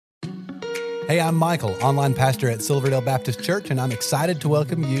Hey, I'm Michael, online pastor at Silverdale Baptist Church, and I'm excited to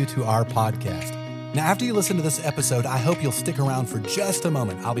welcome you to our podcast. Now, after you listen to this episode, I hope you'll stick around for just a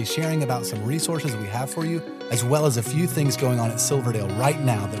moment. I'll be sharing about some resources we have for you, as well as a few things going on at Silverdale right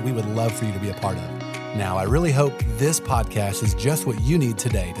now that we would love for you to be a part of. Now, I really hope this podcast is just what you need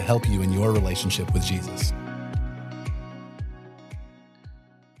today to help you in your relationship with Jesus.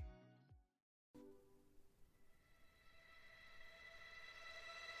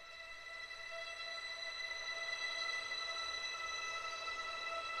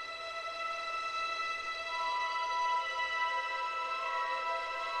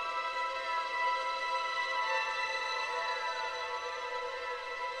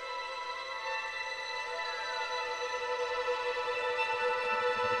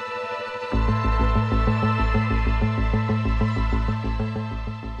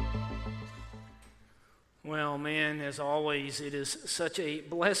 As always, it is such a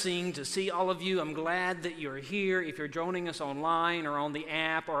blessing to see all of you. I'm glad that you're here. If you're joining us online or on the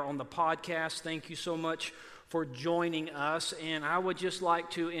app or on the podcast, thank you so much for joining us. And I would just like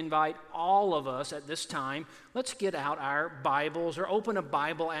to invite all of us at this time, let's get out our Bibles or open a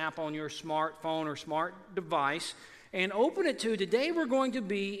Bible app on your smartphone or smart device and open it to, today we're going to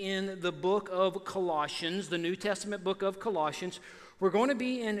be in the book of Colossians, the New Testament book of Colossians. We're going to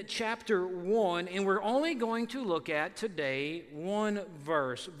be in chapter 1, and we're only going to look at today one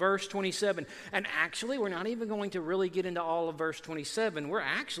verse, verse 27. And actually, we're not even going to really get into all of verse 27. We're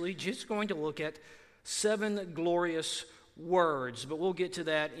actually just going to look at 7 glorious words. But we'll get to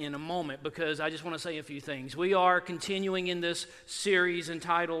that in a moment because I just want to say a few things. We are continuing in this series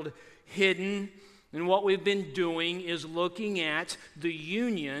entitled Hidden. And what we've been doing is looking at the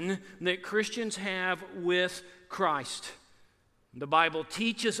union that Christians have with Christ. The Bible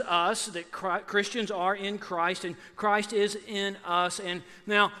teaches us that Christians are in Christ and Christ is in us. And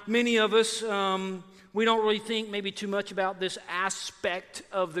now, many of us, we don't really think maybe too much about this aspect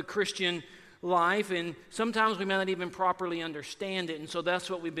of the Christian life. And sometimes we may not even properly understand it. And so that's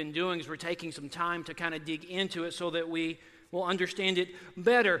what we've been doing is we're taking some time to kind of dig into it so that we will understand it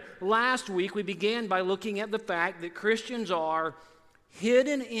better. Last week, we began by looking at the fact that Christians are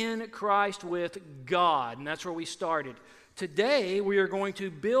hidden in Christ with God. And that's where we started. Today, we are going to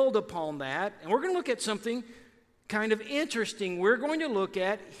build upon that, and we're going to look at something kind of interesting. We're going to look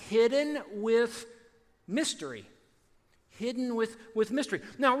at hidden with mystery. Hidden with mystery.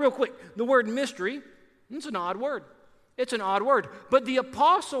 Now, real quick, the word mystery, it's an odd word. It's an odd word. But the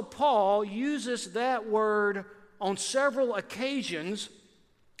Apostle Paul uses that word on several occasions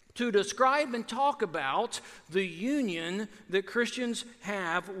to describe and talk about the union that Christians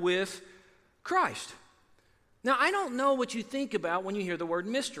have with Christ. Now, I don't know what you think about when you hear the word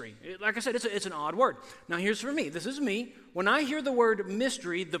mystery. Like I said, it's an odd word. Now, here's for me. This is me. When I hear the word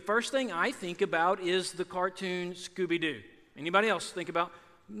mystery, the first thing I think about is the cartoon Scooby-Doo. Anybody else think about?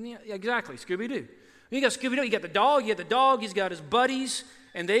 Yeah, exactly, Scooby-Doo. You got Scooby-Doo, you got the dog, he's got his buddies,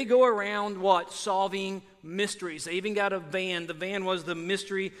 and they go around, what? Solving mysteries. They even got a van. The van was the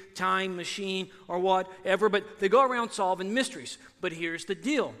mystery time machine or whatever, but they go around solving mysteries. But here's the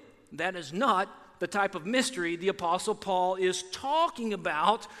deal. That is not the type of mystery the Apostle Paul is talking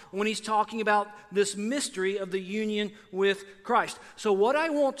about when he's talking about this mystery of the union with Christ. So what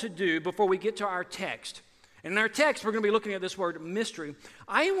I want to do before we get to our text, and in our text we're going to be looking at this word mystery,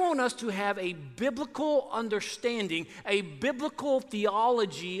 I want us to have a biblical understanding, a biblical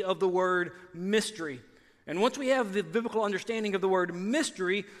theology of the word mystery. And once we have the biblical understanding of the word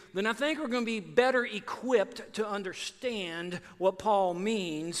mystery, then I think we're going to be better equipped to understand what Paul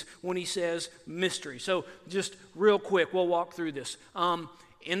means when he says mystery. So just real quick, we'll walk through this.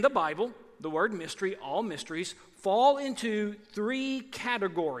 In the Bible, the word mystery, all mysteries, fall into 3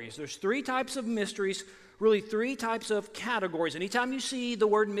 categories. There's 3 types of mysteries, really 3 types of categories. Anytime you see the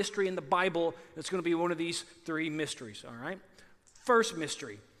word mystery in the Bible, it's going to be one of these 3 mysteries, all right? First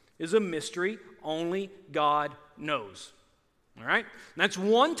mystery is a mystery only God knows. All right? That's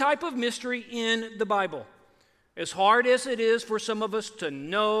one type of mystery in the Bible. As hard as it is for some of us to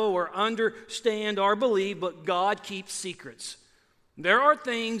know or understand or believe, but God keeps secrets. There are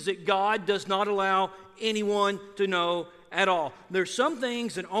things that God does not allow anyone to know at all. There's some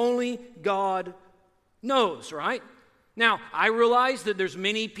things that only God knows, right? Now, I realize that there's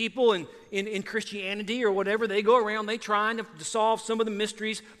many people in Christianity or whatever, they go around, they trying to solve some of the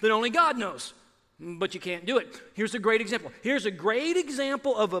mysteries that only God knows. But you can't do it. Here's a great example. Here's a great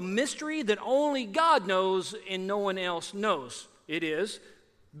example of a mystery that only God knows and no one else knows. It is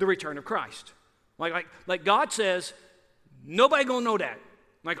the return of Christ. Like God says, nobody gonna know that.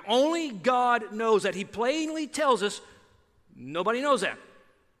 Like only God knows that. He plainly tells us, nobody knows that.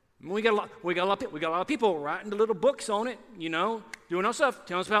 We got a lot of people writing the little books on it, doing our stuff,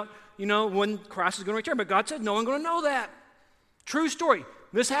 telling us about, when Christ is going to return. But God said, no one's going to know that. True story.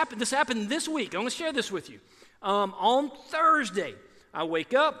 This happened this week. I'm going to share this with you. On Thursday, I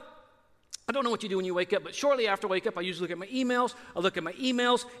wake up. I don't know what you do when you wake up, but shortly after I wake up, I usually look at my emails. I look at my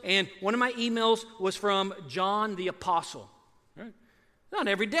emails, and one of my emails was from John the Apostle. Right? Not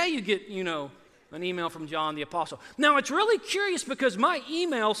every day you get, an email from John the Apostle. Now, it's really curious because my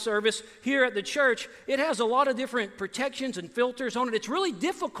email service here at the church, it has a lot of different protections and filters on it. It's really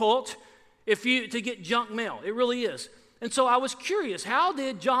difficult to get junk mail. It really is. And so I was curious, how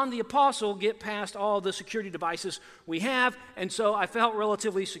did John the Apostle get past all the security devices we have? And so I felt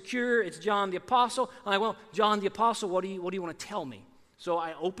relatively secure. It's John the Apostle. I'm like, well, John the Apostle, what do you want to tell me? So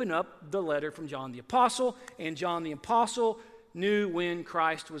I open up the letter from John the Apostle, and John the Apostle knew when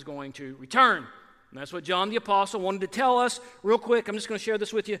Christ was going to return. And that's what John the Apostle wanted to tell us. Real quick, I'm just going to share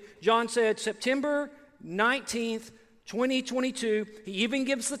this with you. John said September 19th, 2022, he even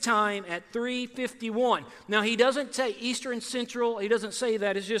gives the time at 3:51. Now, he doesn't say Eastern Central. He doesn't say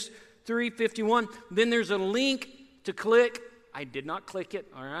that. It's just 3:51. Then there's a link to click. I did not click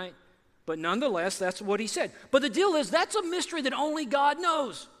it, all right? But nonetheless, that's what he said. But the deal is, that's a mystery that only God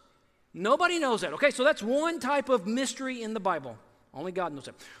knows. Nobody knows that. Okay, so that's one type of mystery in the Bible. Only God knows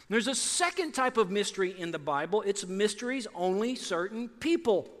that. There's a second type of mystery in the Bible. It's mysteries only certain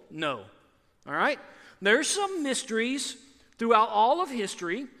people know. All right? There's some mysteries throughout all of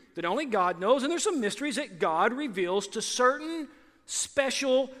history that only God knows, and there's some mysteries that God reveals to certain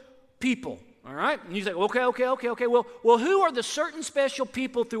special people. All right? And you say, okay. Well, who are the certain special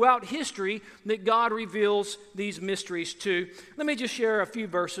people throughout history that God reveals these mysteries to? Let me just share a few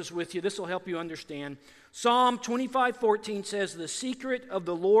verses with you. This will help you understand. Psalm 25:14 says, "The secret of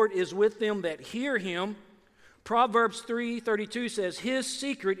the Lord is with them that hear him." Proverbs 3:32 says, "His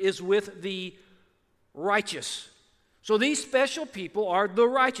secret is with the righteous." So these special people are the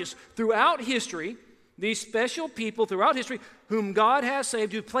righteous. Throughout history, these special people throughout history whom God has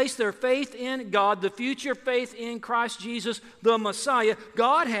saved, who place their faith in God, the future faith in Christ Jesus, the Messiah,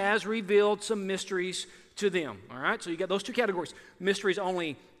 God has revealed some mysteries to them. All right? So you got those two categories. Mysteries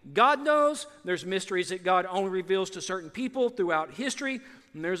only God knows. There's mysteries that God only reveals to certain people throughout history.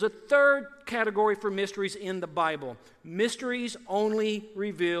 And there's a third category for mysteries in the Bible. Mysteries only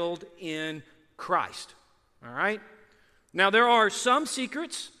revealed in Christ. All right? Now, there are some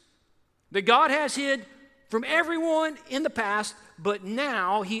secrets that God has hid from everyone in the past, but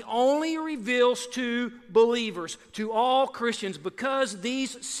now he only reveals to believers, to all Christians, because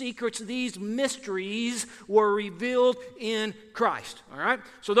these secrets, these mysteries were revealed in Christ. All right?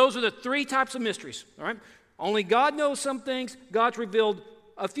 So those are the three types of mysteries. All right? Only God knows some things. God's revealed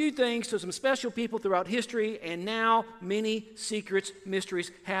a few things to some special people throughout history, and now many secrets, mysteries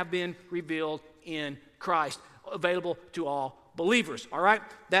have been revealed in Christ, available to all believers. All right?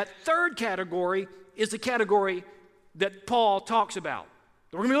 That third category is the category that Paul talks about,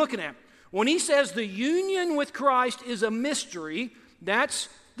 that we're going to be looking at. When he says the union with Christ is a mystery, that's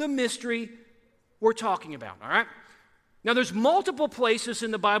the mystery we're talking about. All right? Now, there's multiple places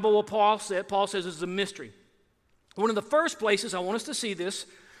in the Bible where Paul says it's a mystery. One of the first places I want us to see this,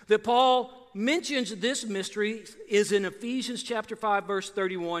 that Paul mentions this mystery, is in Ephesians chapter 5, verse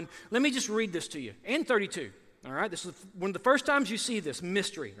 31. Let me just read this to you, and 32. All right? This is one of the first times you see this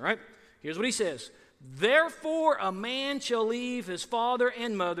mystery. All right? Here's what he says. "Therefore a man shall leave his father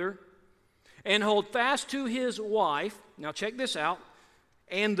and mother and hold fast to his wife." Now check this out.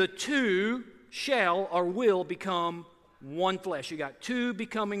 "And the two shall or will become one flesh." You got two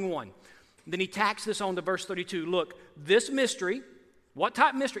becoming one. Then he tacks this on to verse 32. Look, this mystery, what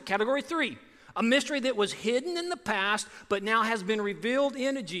type of mystery? Category 3. A mystery that was hidden in the past but now has been revealed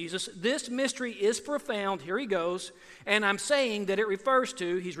in Jesus. This mystery is profound. Here he goes. And I'm saying that it refers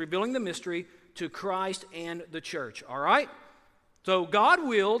to, he's revealing the mystery to Christ and the church. All right? So God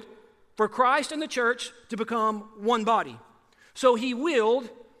willed for Christ and the church to become one body. So he willed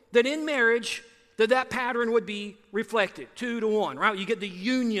that in marriage that pattern would be reflected, 2 to 1, right? You get the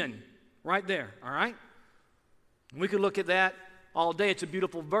union right there, all right? We could look at that all day. It's a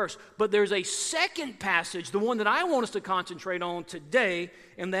beautiful verse. But there's a second passage, the one that I want us to concentrate on today,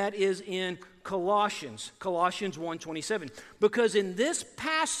 and that is in Colossians 1:27. Because in this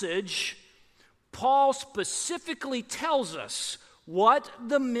passage, Paul specifically tells us what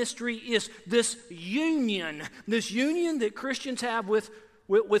the mystery is, this union that Christians have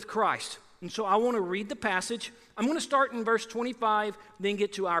with Christ. And so I want to read the passage. I'm going to start in verse 25, then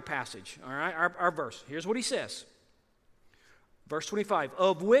get to our passage, all right, our verse. Here's what he says. Verse 25,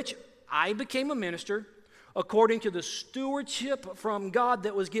 "Of which I became a minister, according to the stewardship from God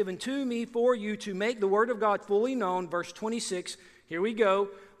that was given to me for you to make the word of God fully known. Verse 26, here we go.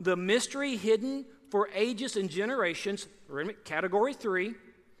 The mystery hidden for ages and generations, category 3,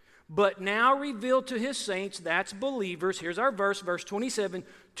 but now revealed to his saints, that's believers. Here's our verse, verse 27.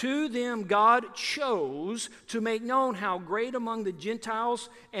 To them God chose to make known how great among the Gentiles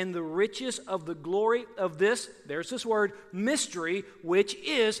and the riches of the glory of this, there's this word, mystery, which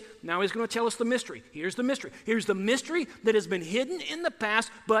is, now he's going to tell us the mystery. Here's the mystery. Here's the mystery that has been hidden in the past,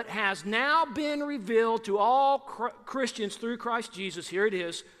 but has now been revealed to all Christians through Christ Jesus. Here it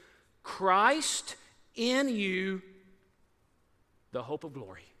is. Christ in you, the hope of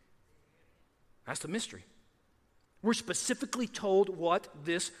glory. That's the mystery. We're specifically told what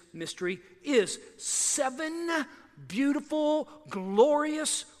this mystery is. 7 beautiful,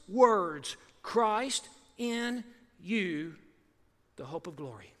 glorious words. Christ in you, the hope of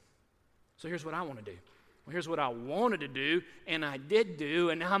glory. So here's what I want to do. Well, here's what I wanted to do, and I did do,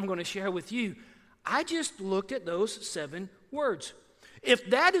 and now I'm going to share with you. I just looked at those 7 words.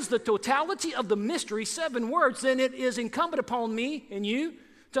 If that is the totality of the mystery, 7 words, then it is incumbent upon me and you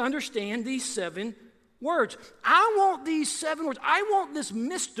to understand these 7 words. I want these 7 words. I want this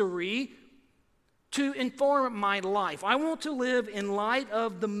mystery to inform my life. I want to live in light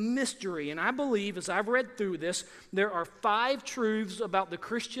of the mystery. And I believe, as I've read through this, there are 5 truths about the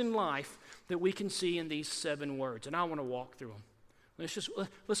Christian life that we can see in these 7 words. And I want to walk through them.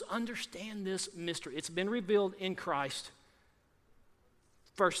 Let's understand this mystery. It's been revealed in Christ.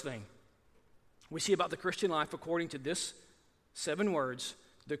 First thing we see about the Christian life according to this 7 words,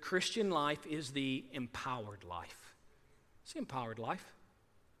 the Christian life is the empowered life. It's the empowered life.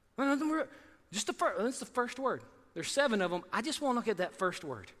 That's the first word. There's 7 of them. I just want to look at that first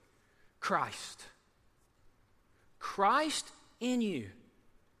word. Christ. Christ in you.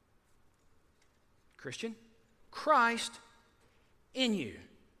 Christian, Christ in you,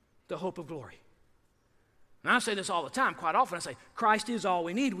 the hope of glory. And I say this all the time. Quite often I say, Christ is all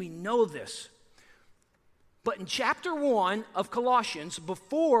we need. We know this. But in chapter 1 of Colossians,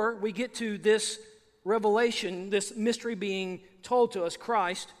 before we get to this revelation, this mystery being told to us,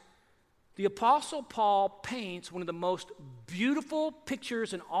 Christ, the Apostle Paul paints one of the most beautiful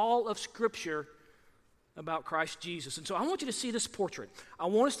pictures in all of Scripture about Christ Jesus. And so I want you to see this portrait. I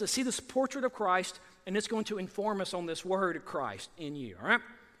want us to see this portrait of Christ, and it's going to inform us on this word of Christ in you, all right?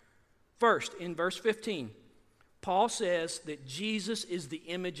 First, in verse 15, Paul says that Jesus is the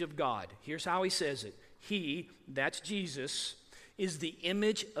image of God. Here's how he says it. He, that's Jesus, is the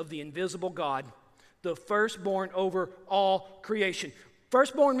image of the invisible God, the firstborn over all creation.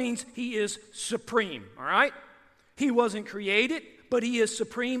 Firstborn means he is supreme, all right? He wasn't created, but he is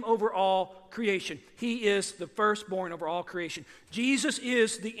supreme over all creation. He is the firstborn over all creation. Jesus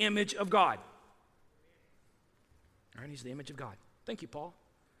is the image of God. All right, he's the image of God. Thank you, Paul.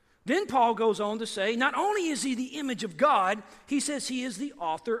 Then Paul goes on to say, not only is he the image of God, he says he is the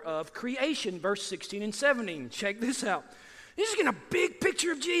author of creation, verse 16 and 17. Check this out. He's getting a big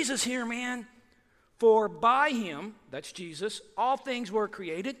picture of Jesus here, man. For by him, that's Jesus, all things were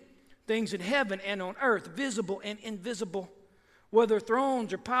created, things in heaven and on earth, visible and invisible, whether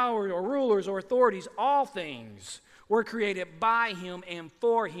thrones or powers or rulers or authorities, all things were created by him and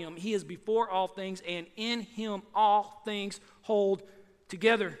for him. He is before all things, and in him all things hold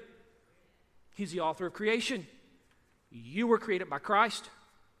together. He's the author of creation. You were created by Christ.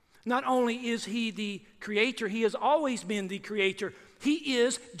 Not only is he the creator, he has always been the creator.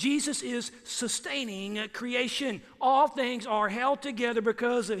 Jesus is sustaining creation. All things are held together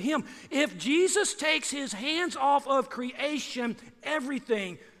because of him. If Jesus takes his hands off of creation,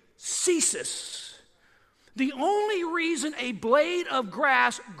 everything ceases. The only reason a blade of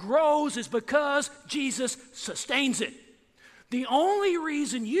grass grows is because Jesus sustains it. The only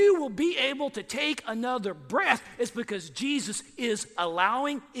reason you will be able to take another breath is because Jesus is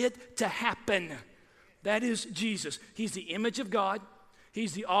allowing it to happen. That is Jesus. He's the image of God.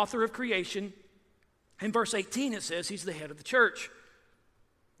 He's the author of creation. In verse 18 it says he's the head of the church.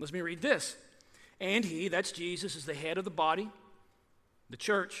 Let me read this. And he, that's Jesus, is the head of the body, the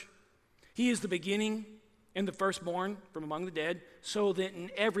church. He is the beginning and the firstborn from among the dead, so that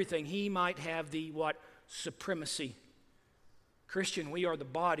in everything he might have the what? Supremacy. Christian, we are the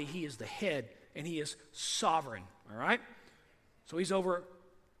body, he is the head, and he is sovereign, all right? So he's over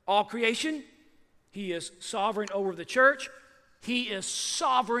all creation. He is sovereign over the church. He is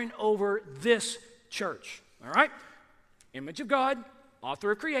sovereign over this church, all right? Image of God,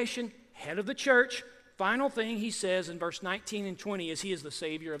 author of creation, head of the church. Final thing he says in verse 19 and 20 is he is the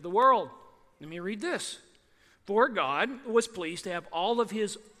Savior of the world. Let me read this. For God was pleased to have all of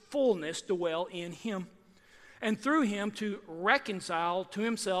his fullness dwell in him, and through him to reconcile to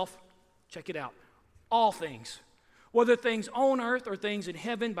himself, check it out, all things, whether things on earth or things in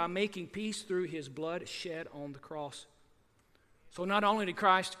heaven, by making peace through his blood shed on the cross. So not only did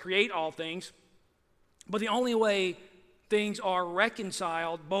Christ create all things, but the only way things are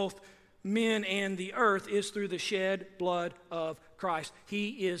reconciled, both men and the earth, is through the shed blood of Christ.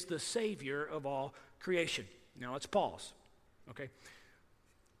 He is the Savior of all creation. Now let's pause, okay?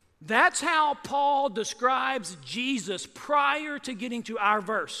 That's how Paul describes Jesus prior to getting to our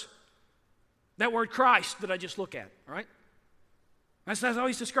verse. That word Christ that I just looked at, all right? That's how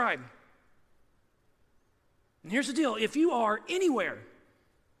he's described. And here's the deal. If you are anywhere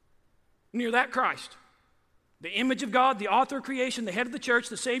near that Christ, the image of God, the author of creation, the head of the church,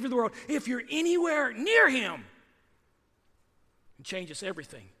 the Savior of the world, if you're anywhere near him, it changes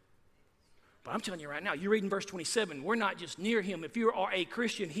everything. But I'm telling you right now, you read in verse 27, we're not just near him. If you are a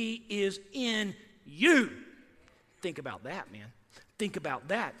Christian, he is in you. Think about that, man. Think about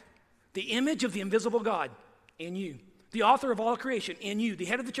that. The image of the invisible God in you. The author of all creation in you. The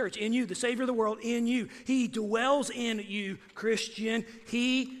head of the church in you. The Savior of the world in you. He dwells in you, Christian.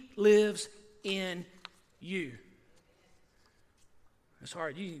 He lives in you. It's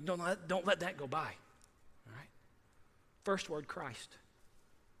hard. You don't let that go by. All right? First word, Christ.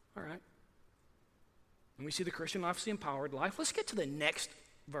 All right. And we see the Christian life is the empowered life. Let's get to the next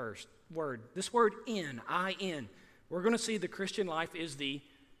word. This word in, I-N. We're going to see the Christian life is the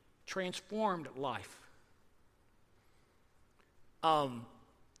transformed life.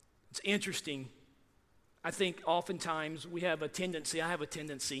 It's interesting. I think oftentimes I have a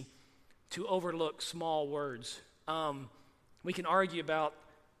tendency to overlook small words. We can argue about,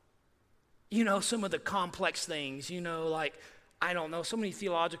 some of the complex things, like, I don't know, so many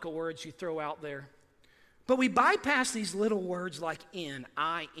theological words you throw out there. But we bypass these little words like in,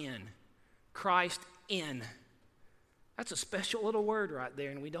 I-N, Christ in. That's a special little word right there,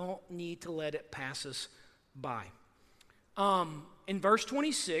 and we don't need to let it pass us by. In verse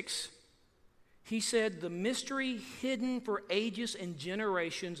 26, he said, the mystery hidden for ages and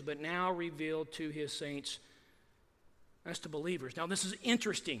generations, but now revealed to his saints. That's to believers. Now, this is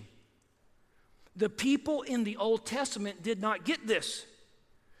interesting. The people in the Old Testament did not get this.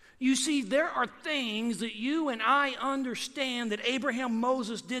 You see, there are things that you and I understand that Abraham,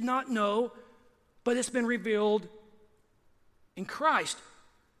 Moses did not know, but it's been revealed in Christ.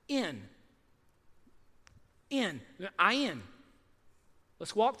 In. I-N.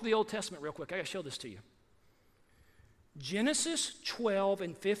 Let's walk through the Old Testament real quick. I got to show this to you. Genesis 12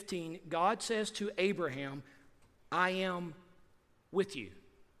 and 15, God says to Abraham, I am with you.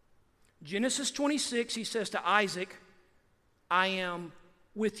 Genesis 26, he says to Isaac, I am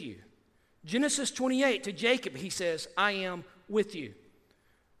with you. Genesis 28, to Jacob, he says, I am with you.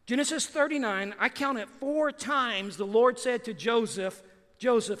 Genesis 39, I count it 4 times the Lord said to Joseph,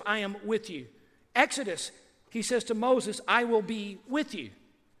 I am with you. Exodus, he says to Moses, I will be with you.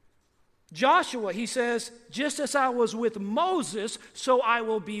 Joshua, he says, just as I was with Moses, so I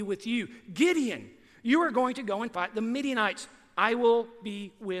will be with you. Gideon, you are going to go and fight the Midianites. I will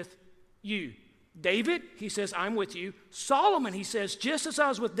be with you. David, he says, I'm with you. Solomon, he says, just as I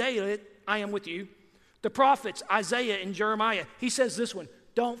was with David, I am with you. The prophets, Isaiah and Jeremiah, he says this one,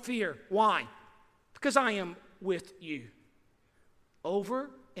 don't fear. Why? Because I am with you. Over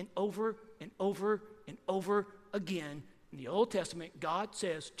and over and over and over again, in the Old Testament, God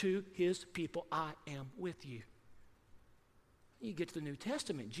says to his people, I am with you. You get to the New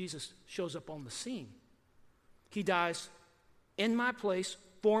Testament, Jesus shows up on the scene. He dies in my place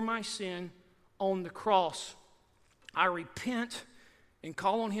for my sin on the cross. I repent and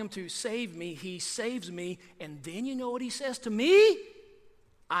call on him to save me. He saves me. And then you know what he says to me?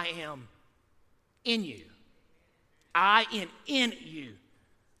 I am in you. I am in you.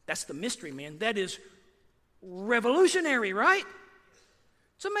 That's the mystery, man. That is revolutionary, right?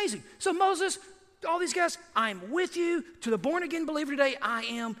 It's amazing. So Moses, all these guys, I'm with you. To the born-again believer today, I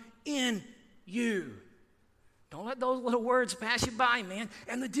am in you. Don't let those little words pass you by, man.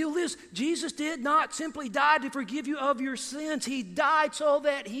 And the deal is, Jesus did not simply die to forgive you of your sins. He died so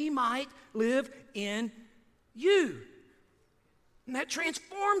that he might live in you. And that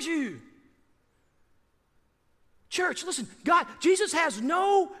transforms you. Church, listen, Jesus has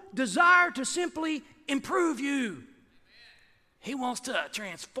no desire to simply improve you. He wants to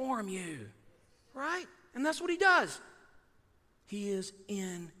transform you, right? And that's what he does. He is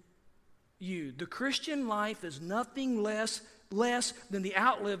in you. The Christian life is nothing less than the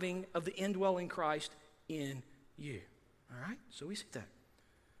outliving of the indwelling Christ in you. All right? So we see that.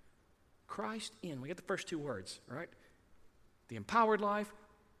 Christ in. We get the first 2 words, all right? The empowered life,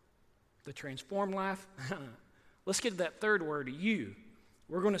 the transformed life. Let's get to that third word, you.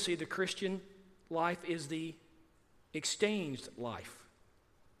 We're going to see the Christian life is the exchanged life.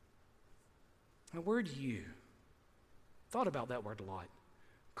 The word you. Thought about that word a lot.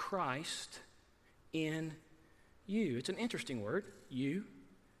 Christ in you. It's an interesting word, you.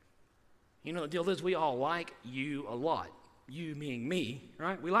 You know, the deal is we all like you a lot. You meaning me,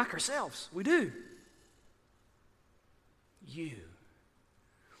 right? We like ourselves. We do. You.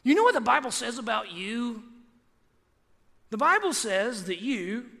 You know what the Bible says about you? The Bible says that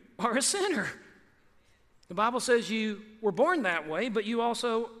you are a sinner. The Bible says you were born that way, but you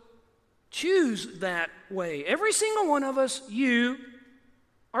also choose that way. Every single one of us, you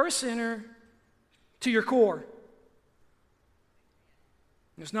are a sinner to your core.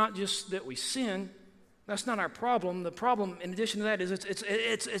 It's not just that we sin. That's not our problem. The problem, in addition to that, is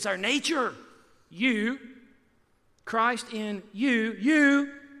it's our nature. You, Christ in you,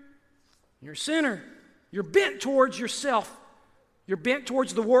 you're a sinner. You're bent towards yourself. You're bent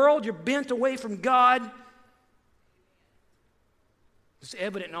towards the world. You're bent away from God. It's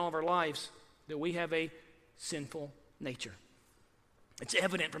evident in all of our lives that we have a sinful nature. It's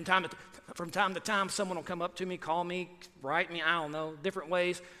evident from time to time. Someone will come up to me, call me, write me, I don't know, different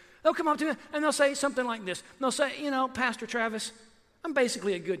ways. They'll come up to me and they'll say something like this. They'll say, you know, Pastor Travis, I'm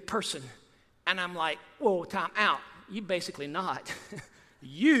basically a good person. And I'm like, whoa, time out. You basically not.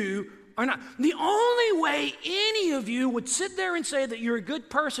 You are not. The only way any of you would sit there and say that you're a good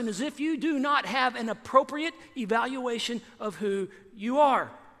person is if you do not have an appropriate evaluation of who you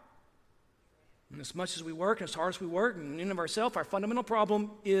are. And as much as we work and as hard as we work, and in and of ourselves, our fundamental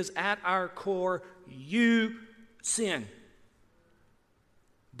problem is at our core, you sin.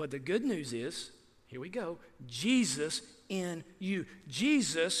 But the good news is, here we go, Jesus in you.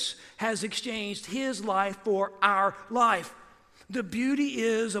 Jesus has exchanged his life for our life. The beauty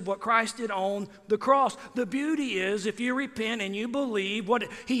is of what Christ did on the cross. The beauty is if you repent and you believe, what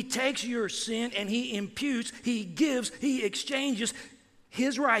he takes your sin and he imputes, he gives, he exchanges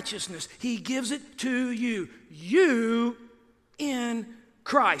his righteousness. He gives it to you. You in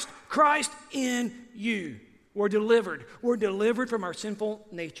Christ. Christ in you. We're delivered. We're delivered from our sinful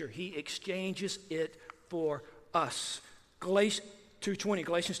nature. He exchanges it for us. Galatians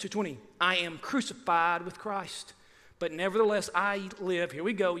 2:20. I am crucified with Christ, but nevertheless I live. Here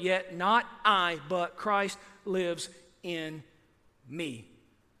we go. Yet not I, but Christ lives in me.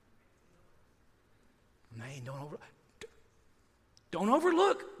 Man, don't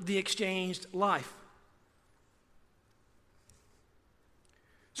overlook the exchanged life.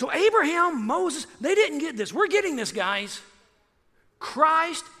 So Abraham, Moses, they didn't get this. We're getting this, guys.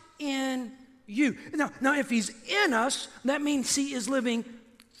 Christ in you. Now, if he's in us, that means he is living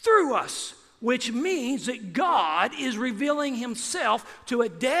through us, which means that God is revealing himself to a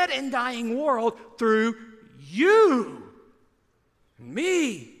dead and dying world through you and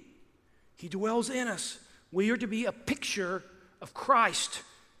me. He dwells in us. We are to be a picture of Christ,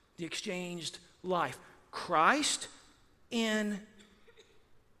 the exchanged life. Christ in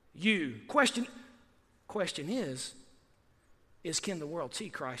you. Question is can the world see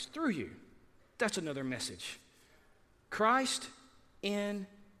Christ through you? That's another message. Christ in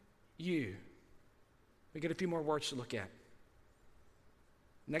you. We get a few more words to look at.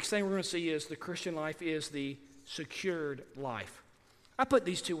 Next thing we're going to see is the Christian life is the secured life. I put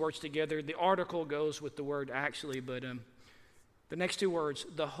these two words together. The article goes with the word actually, but the next two words,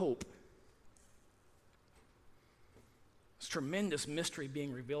 the hope. It's tremendous mystery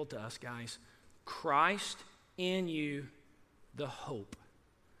being revealed to us, guys. Christ in you, the hope.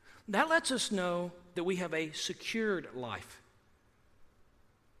 That lets us know that we have a secured life.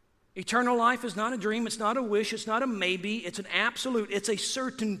 Eternal life is not a dream, it's not a wish, it's not a maybe, it's an absolute, it's a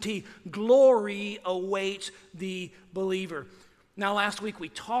certainty. Glory awaits the believer. Now, last week we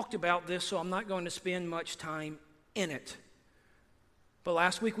talked about this, so I'm not going to spend much time in it. But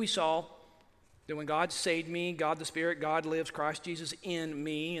last week we saw that when God saved me, God the Spirit, God lives, Christ Jesus in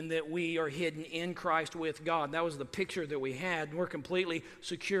me, and that we are hidden in Christ with God. That was the picture that we had. We're completely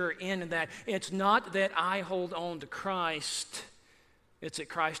secure in that. It's not that I hold on to Christ. It's that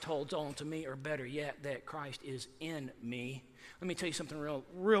Christ holds on to me, or better yet, that Christ is in me. Let me tell you something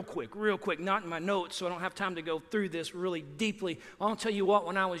real quick, not in my notes, so I don't have time to go through this really deeply. I'll tell you what,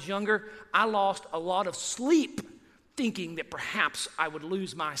 when I was younger, I lost a lot of sleep thinking that perhaps I would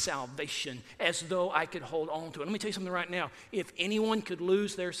lose my salvation as though I could hold on to it. Let me tell you something right now. If anyone could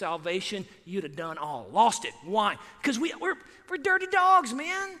lose their salvation, you'd have done all. Lost it. Why? Because we're dirty dogs,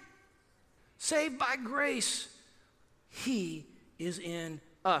 man. Saved by grace. He is in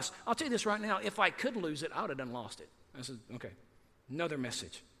us. I'll tell you this right now. If I could lose it, I would have done lost it. I said, okay. Another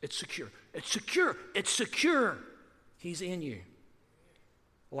message. It's secure. It's secure. It's secure. He's in you.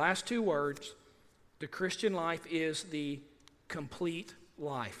 Last two words, the Christian life is the complete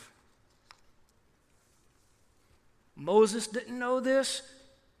life. Moses didn't know this.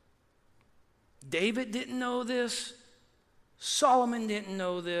 David didn't know this. Solomon didn't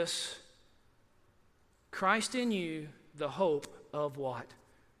know this. Christ in you, the hope of what?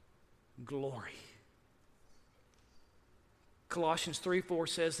 Glory. Colossians 3:4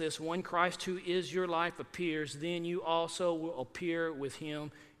 says this, when Christ who is your life appears, then you also will appear with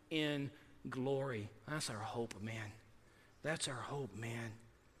him in glory. That's our hope, man. That's our hope, man.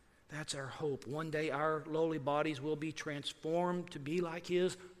 That's our hope. One day our lowly bodies will be transformed to be like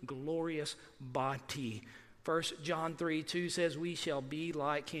his glorious body. 1 John 3:2 says we shall be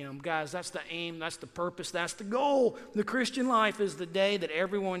like him. Guys, that's the aim, that's the purpose, that's the goal. The Christian life is the day that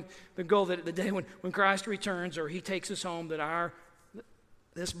the day when Christ returns or he takes us home, that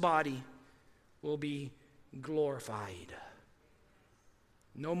this body will be glorified.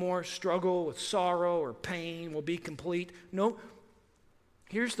 No more struggle with sorrow or pain, will be complete. No.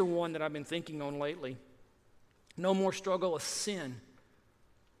 Here's the one that I've been thinking on lately. No more struggle with sin.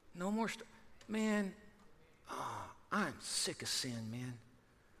 No more man. I'm sick of sin, man.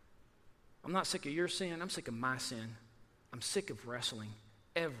 I'm not sick of your sin. I'm sick of my sin. I'm sick of wrestling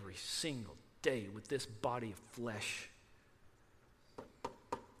every single day with this body of flesh.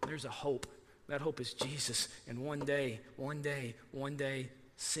 There's a hope. That hope is Jesus. And one day,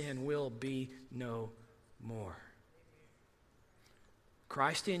 sin will be no more.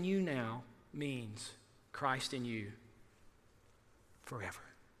 Christ in you now means Christ in you forever.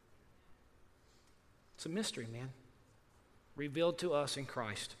 It's a mystery, man. Revealed to us in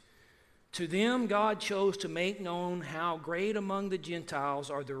Christ. To them God chose to make known how great among the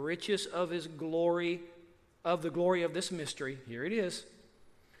Gentiles are the riches of his glory, of the glory of this mystery. Here it is.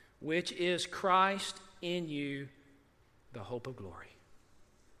 Which is Christ in you, the hope of glory.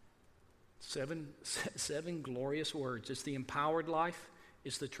 Seven glorious words. It's the empowered life.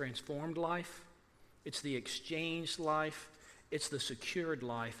 It's the transformed life. It's the exchanged life. It's the secured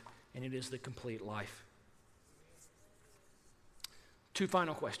life. And it is the complete life. Two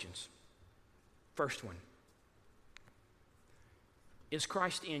final questions. First one. Is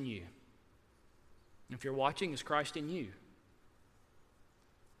Christ in you? If you're watching, is Christ in you?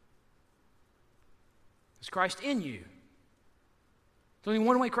 Is Christ in you? There's only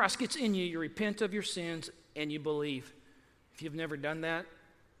one way Christ gets in you. You repent of your sins and you believe. If you've never done that,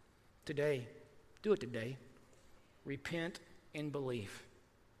 today, do it today. Repent and believe.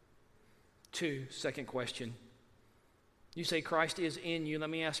 Second question. You say Christ is in you. Let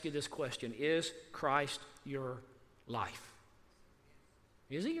me ask you this question. Is Christ your life?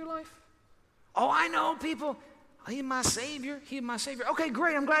 Is he your life? Oh, I know, people. He's my Savior. He's my Savior. Okay,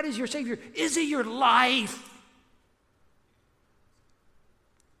 great. I'm glad he's your Savior. Is he your life?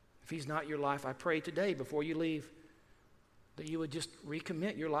 If he's not your life, I pray today before you leave that you would just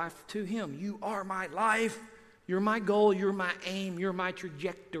recommit your life to him. You are my life. You're my goal. You're my aim. You're my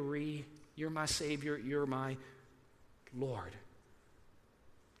trajectory. You're my Savior. You're my Lord.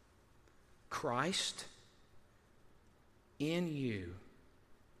 Christ in you,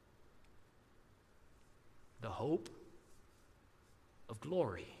 the hope of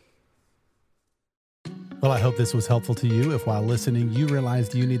glory. Well, I hope this was helpful to you. If while listening, you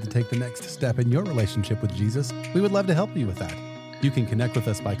realized you need to take the next step in your relationship with Jesus, we would love to help you with that. You can connect with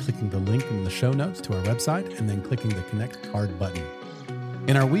us by clicking the link in the show notes to our website and then clicking the Connect Card button.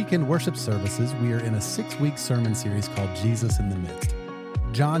 In our weekend worship services, we are in a 6-week sermon series called Jesus in the Midst.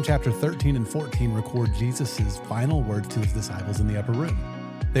 John chapter 13 and 14 record Jesus' final words to his disciples in the upper room.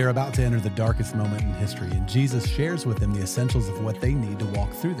 They are about to enter the darkest moment in history, and Jesus shares with them the essentials of what they need to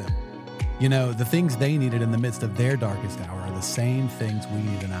walk through them. You know, the things they needed in the midst of their darkest hour are the same things we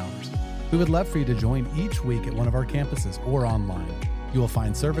need in ours. We would love for you to join each week at one of our campuses or online. You will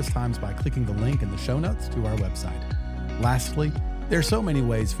find service times by clicking the link in the show notes to our website. Lastly, there are so many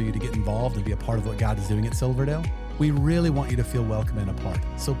ways for you to get involved and be a part of what God is doing at Silverdale. We really want you to feel welcome and a part,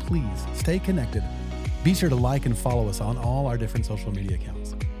 so please stay connected. Be sure to like and follow us on all our different social media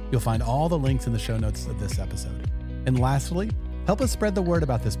accounts. You'll find all the links in the show notes of this episode. And lastly, help us spread the word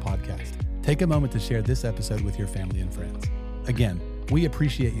about this podcast. Take a moment to share this episode with your family and friends. Again, we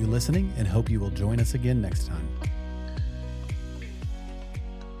appreciate you listening and hope you will join us again next time.